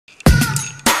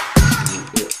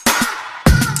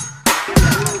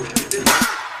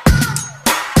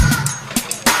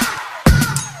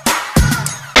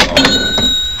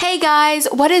guys,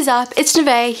 what is up? It's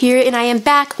Nevaeh here, and I am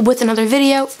back with another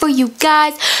video for you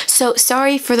guys. So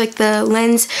sorry for the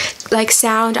lens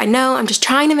sound. I know, I'm just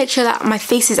trying to make sure that my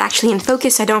face is actually in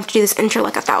focus so I don't have to do this intro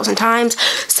 1,000 times.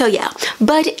 So yeah,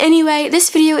 but anyway, this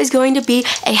video is going to be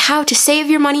a how to save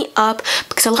your money up,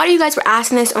 because a lot of you guys were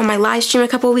asking this on my live stream a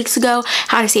couple of weeks ago,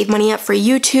 how to save money up for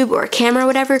YouTube or a camera or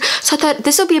whatever. So I thought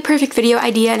this would be a perfect video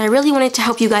idea, and I really wanted to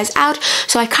help you guys out.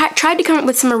 So I tried to come up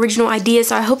with some original ideas,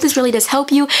 so I hope this really does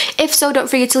help you. If so, don't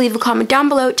forget to leave a comment down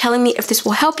below telling me if this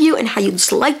will help you and how you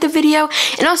just like the video.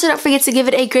 And also don't forget to give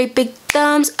it a great big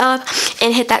thumbs up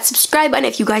and hit that subscribe button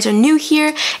if you guys are new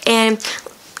here. And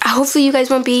hopefully you guys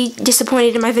won't be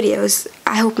disappointed in my videos.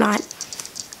 I hope not.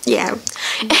 Yeah.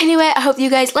 Anyway, I hope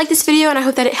you guys like this video and I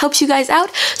hope that it helps you guys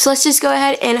out. So let's just go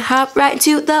ahead and hop right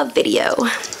into the video.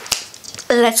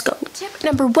 Let's go. Tip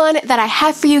number one that I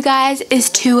have for you guys is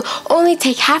to only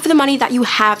take half of the money that you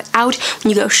have out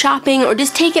when you go shopping, or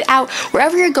just take it out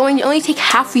wherever you're going. You only take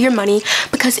half of your money,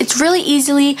 because it's really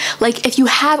easily, if you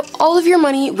have all of your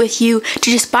money with you,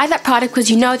 to just buy that product because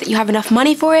you know that you have enough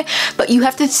money for it, but you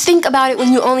have to think about it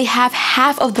when you only have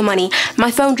half of the money.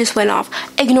 My phone just went off.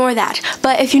 Ignore that.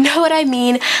 But if you know what I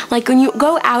mean, when you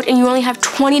go out and you only have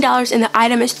 $20 and the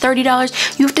item is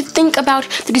 $30, you have to think about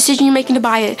the decision you're making to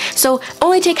buy it. So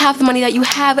only take half the money that you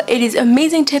have. It is an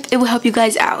amazing tip. It will help you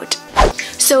guys out.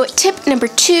 So tip number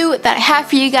two that I have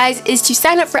for you guys is to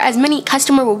sign up for as many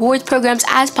customer rewards programs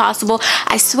as possible.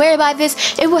 I swear by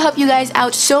this, it will help you guys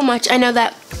out so much. I know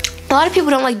that a lot of people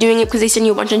don't like doing it because they send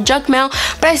you a bunch of junk mail,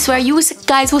 but I swear you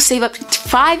guys will save up to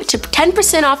 5 to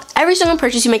 10% off every single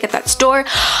purchase you make at that store.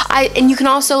 And you can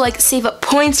also save up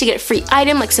points to get a free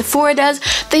item like Sephora does.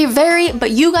 They vary,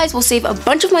 but you guys will save a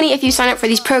bunch of money if you sign up for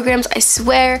these programs. I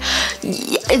swear,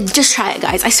 just try it,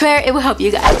 guys. I swear it will help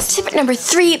you guys. Tip number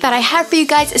three that I have for you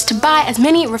guys is to buy as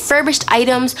many refurbished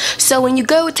items. So when you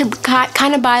go to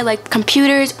kind of buy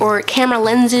computers or camera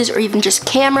lenses or even just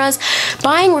cameras,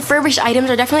 buying refurbished items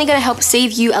are definitely going to help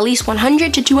save you at least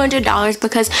 $100 to $200,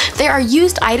 because they are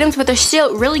used items, but they're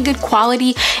still really good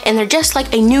quality, and they're just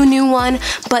like a new one,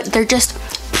 but they're just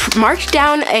marked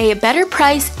down a better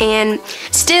price. And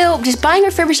still, just buying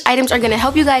refurbished items are going to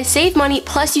help you guys save money,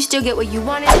 plus you still get what you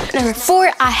wanted. Number four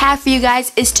I have for you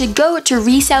guys is to go to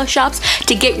resale shops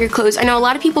to get your clothes. I know a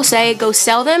lot of people say go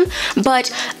sell them,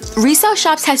 but resale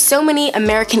shops has so many,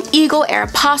 American Eagle,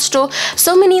 Aeropostale,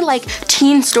 so many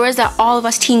teen stores that all of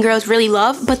us teen girls really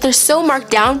love, but they're so marked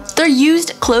down. They're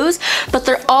used clothes, but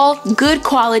they're all good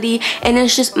quality, and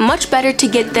it's just much better to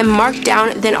get them marked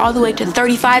down than all the way to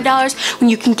 $35 when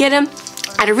you can get them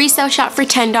at a resale shop for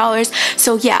 $10.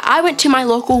 So yeah, I went to my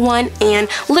local one, and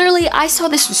literally I saw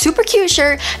this super cute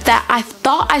shirt that I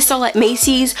thought I saw at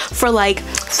Macy's for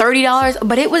 $30,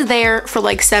 but it was there for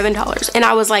 $7, and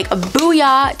I was like,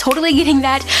 booyah, totally getting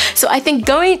that. So I think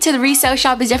going to the resale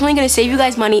shop is definitely going to save you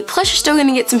guys money, plus you're still going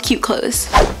to get some cute clothes.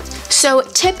 So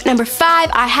tip number five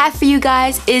I have for you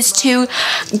guys is to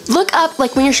look up,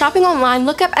 when you're shopping online,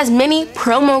 look up as many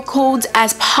promo codes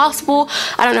as possible.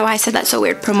 I don't know why I said that so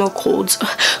weird, promo codes.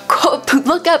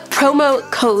 Look up promo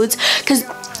codes, because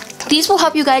these will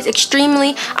help you guys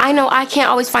extremely. I know I can't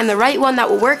always find the right one that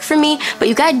will work for me, but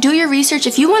you gotta do your research.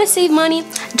 If you want to save money,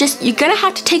 you're gonna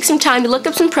have to take some time to look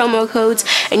up some promo codes,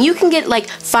 and you can get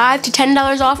 $5 to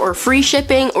 $10 off, or free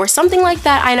shipping, or something like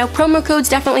that. I know promo codes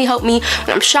definitely help me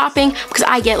when I'm shopping, because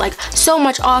I get so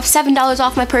much off, $7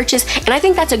 off my purchase, and I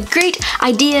think that's a great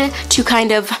idea to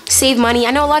kind of save money.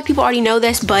 I know a lot of people already know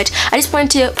this, but I just wanted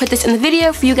to put this in the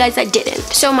video for you guys that didn't.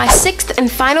 So my sixth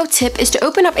and final tip is to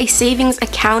open up a savings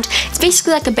account. It's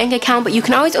basically like a bank account, but you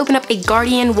can always open up a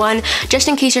Guardian one, just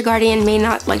in case your Guardian may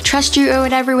not trust you or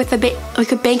whatever with a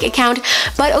bank account.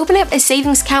 But opening up a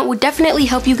savings account would definitely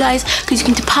help you guys, because you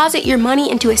can deposit your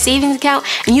money into a savings account,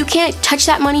 and you can't touch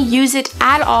that money, use it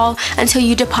at all until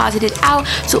you deposit it out.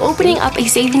 So opening up a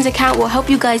savings account will help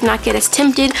you guys not get as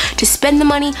tempted to spend the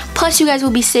money, plus you guys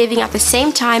will be saving at the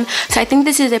same time. So I think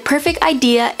this is a perfect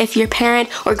idea if your parent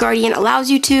or guardian allows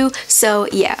you to. So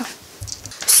yeah.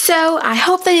 So I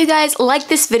hope that you guys like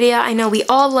this video. I know we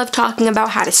all love talking about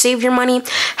how to save your money,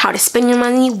 how to spend your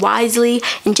money wisely,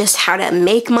 and just how to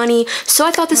make money. So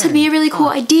I thought this would be a really cool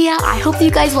idea. I hope that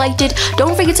you guys liked it.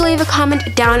 Don't forget to leave a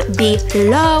comment down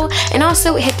below, and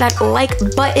also hit that like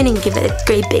button and give it a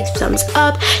great big thumbs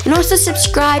up, and also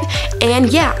subscribe.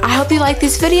 And yeah, I hope you like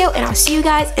this video, and I'll see you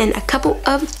guys in a couple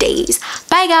of days.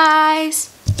 Bye guys!